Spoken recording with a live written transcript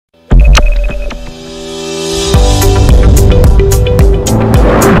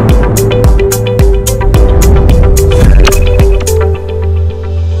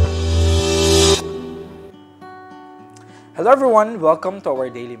Hello everyone, welcome to our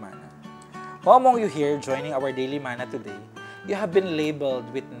Daily Manna. Who among you here joining our Daily Manna today, you have been labeled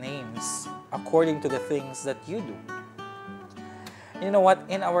with names according to the things that you do. You know what?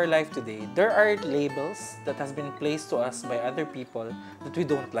 In our life today, there are labels that has been placed to us by other people that we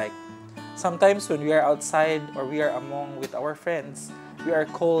don't like. Sometimes when we are outside or we are among with our friends, we are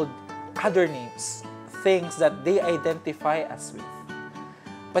called other names, things that they identify us with.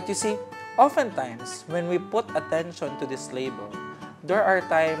 But you see, oftentimes, when we put attention to this label, there are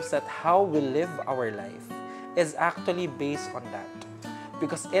times that how we live our life is actually based on that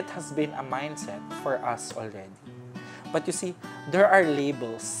because it has been a mindset for us already. But you see, there are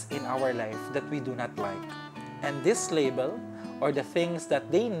labels in our life that we do not like. And this label or the things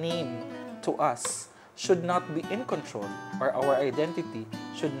that they name to us should not be in control or our identity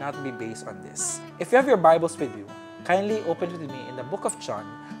should not be based on this. If you have your Bibles with you, kindly open with me in the book of John,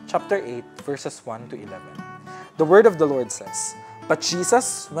 chapter 8, verses 1 to 11. The word of the Lord says, "But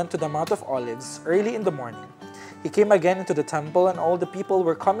Jesus went to the Mount of Olives early in the morning. He came again into the temple, and all the people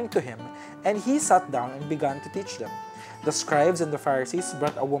were coming to him, and he sat down and began to teach them. The scribes and the Pharisees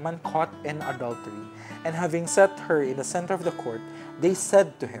brought a woman caught in adultery, and having set her in the center of the court, they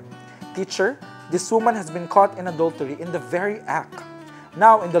said to him, 'Teacher, this woman has been caught in adultery in the very act.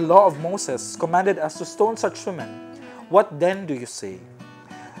 Now in the law of Moses commanded us to stone such women. What then do you say?'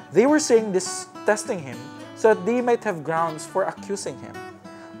 They were saying this, testing him, so that they might have grounds for accusing him.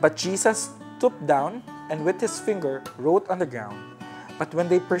 But Jesus stooped down and with his finger wrote on the ground. But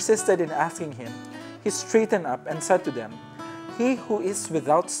when they persisted in asking him, he straightened up and said to them, 'He who is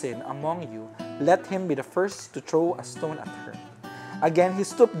without sin among you, let him be the first to throw a stone at her.' Again he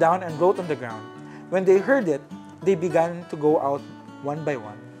stooped down and wrote on the ground. When they heard it, they began to go out one by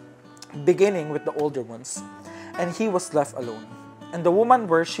one, beginning with the older ones, and he was left alone. And the woman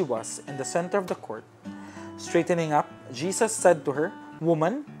where she was, in the center of the court, straightening up, Jesus said to her,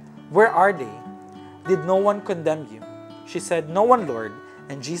 'Woman, where are they? Did no one condemn you?' She said, 'No one, Lord.'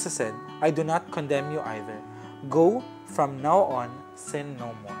 And Jesus said, 'I do not condemn you either. Go, from now on, sin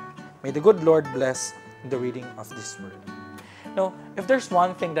no more.'" May the good Lord bless the reading of this word. Now, if there's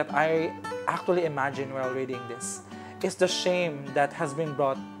one thing that I actually imagine while reading this, is the shame that has been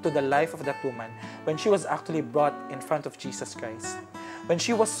brought to the life of that woman when she was actually brought in front of Jesus Christ. When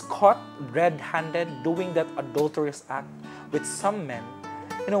she was caught red-handed doing that adulterous act with some men,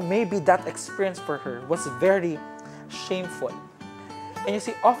 maybe that experience for her was very shameful. And you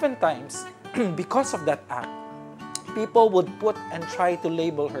see, oftentimes, because of that act, people would put and try to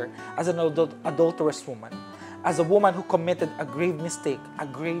label her as an adulterous woman, as a woman who committed a grave mistake, a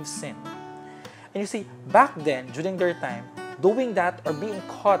grave sin. And you see, back then, during their time, doing that or being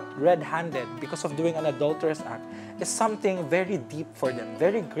caught red-handed because of doing an adulterous act is something very deep for them,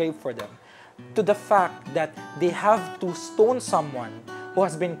 very grave for them, to the fact that they have to stone someone who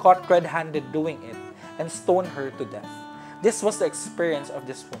has been caught red-handed doing it and stone her to death. This was the experience of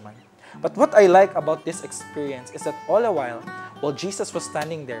this woman. But what I like about this experience is that all the while Jesus was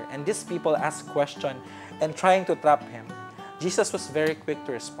standing there and these people asked questions and trying to trap him, Jesus was very quick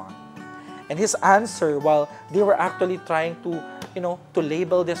to respond. And his answer, while they were actually trying to, to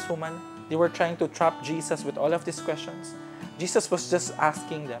label this woman, they were trying to trap Jesus with all of these questions. Jesus was just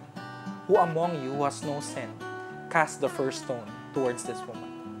asking them, "Who among you who has no sin, cast the first stone towards this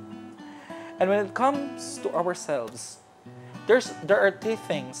woman?" And when it comes to ourselves, there are three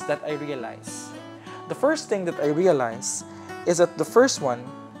things that I realize. The first thing that I realize is that the first one,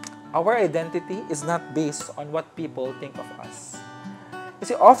 our identity is not based on what people think of us. You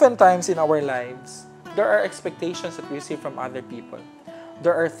see, oftentimes in our lives, there are expectations that we receive from other people.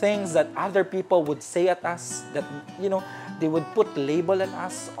 There are things that other people would say at us that, they would put label on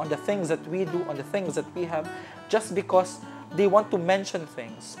us, on the things that we do, on the things that we have, just because they want to mention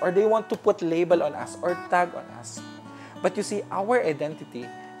things or they want to put label on us or tag on us. But you see, our identity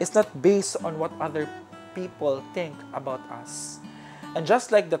is not based on what other people think about us. And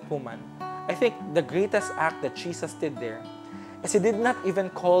just like that woman, I think the greatest act that Jesus did there is he did not even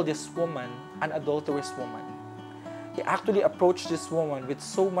call this woman an adulterous woman. He actually approached this woman with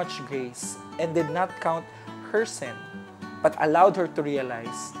so much grace and did not count her sin, but allowed her to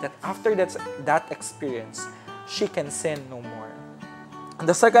realize that after that experience, she can sin no more. And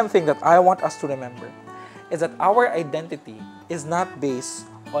the second thing that I want us to remember is that our identity is not based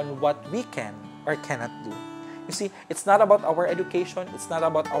on what we can or cannot do. You see, it's not about our education, it's not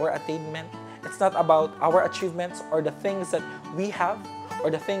about our attainment, it's not about our achievements or the things that we have or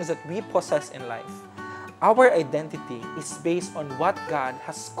the things that we possess in life. Our identity is based on what God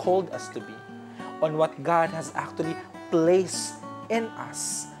has called us to be, on what God has actually placed in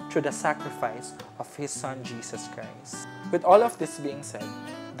us through the sacrifice of His Son, Jesus Christ. With all of this being said,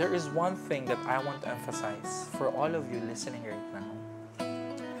 there is one thing that I want to emphasize for all of you listening right now.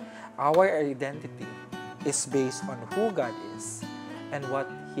 Our identity is based on who God is and what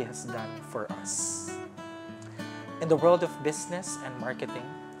He has done for us. In the world of business and marketing,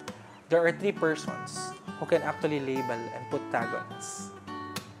 there are three persons who can actually label and put tag on us: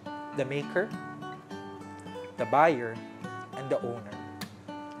 the maker, the buyer, and the owner.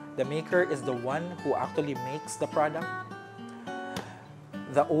 The maker is the one who actually makes the product.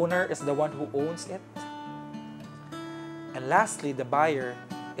 The owner is the one who owns it. And lastly, the buyer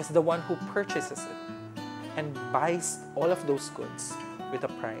is the one who purchases it and buys all of those goods with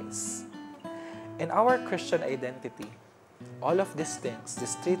a price. In our Christian identity, all of these things,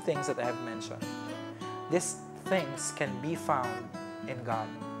 these three things that I have mentioned, these things can be found in God.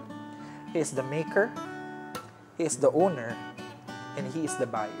 He is the maker, He is the owner, and He is the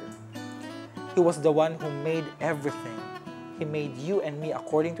buyer. He was the one who made everything. He made you and me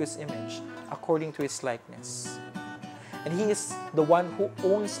according to His image, according to His likeness. And He is the one who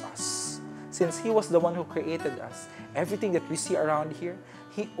owns us. Since He was the one who created us, everything that we see around here,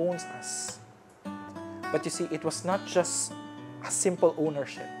 He owns us. But you see, it was not just a simple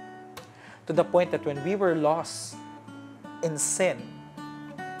ownership. To the point that when we were lost in sin,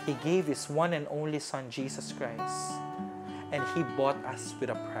 He gave His one and only Son, Jesus Christ. And He bought us with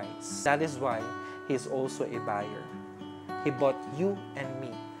a price. That is why He is also a buyer. He bought you and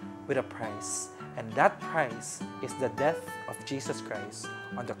me with a price. And that price is the death of Jesus Christ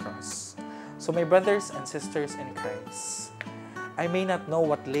on the cross. So my brothers and sisters in Christ, I may not know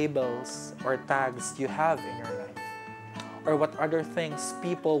what labels or tags you have in your life, or what other things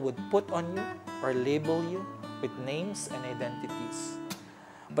people would put on you or label you with names and identities.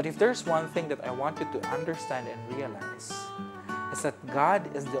 But if there's one thing that I want you to understand and realize, is that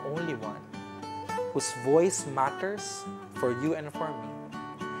God is the only one whose voice matters for you and for me.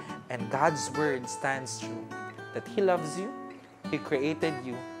 And God's word stands true, that He loves you, He created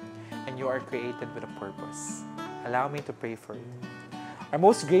you, and you are created with a purpose. Allow me to pray for you. Our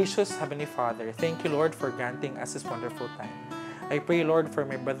most gracious Heavenly Father, thank you, Lord, for granting us this wonderful time. I pray, Lord, for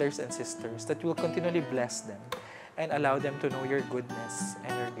my brothers and sisters, that you will continually bless them and allow them to know your goodness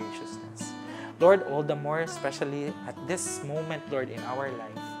and your graciousness. Lord, all the more, especially at this moment, Lord, in our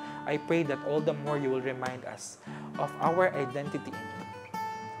life, I pray that all the more you will remind us of our identity in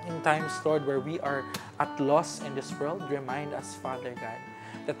you. In times, Lord, where we are at loss in this world, remind us, Father God,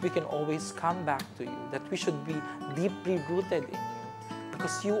 that we can always come back to you, that we should be deeply rooted in you,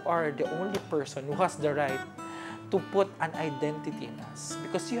 because you are the only person who has the right to put an identity in us,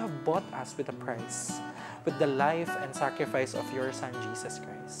 because you have bought us with a price, with the life and sacrifice of your Son, Jesus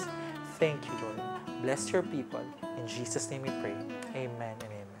Christ. Thank you, Lord. Bless your people. In Jesus' name we pray. Amen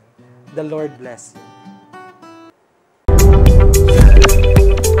and amen. The Lord bless you.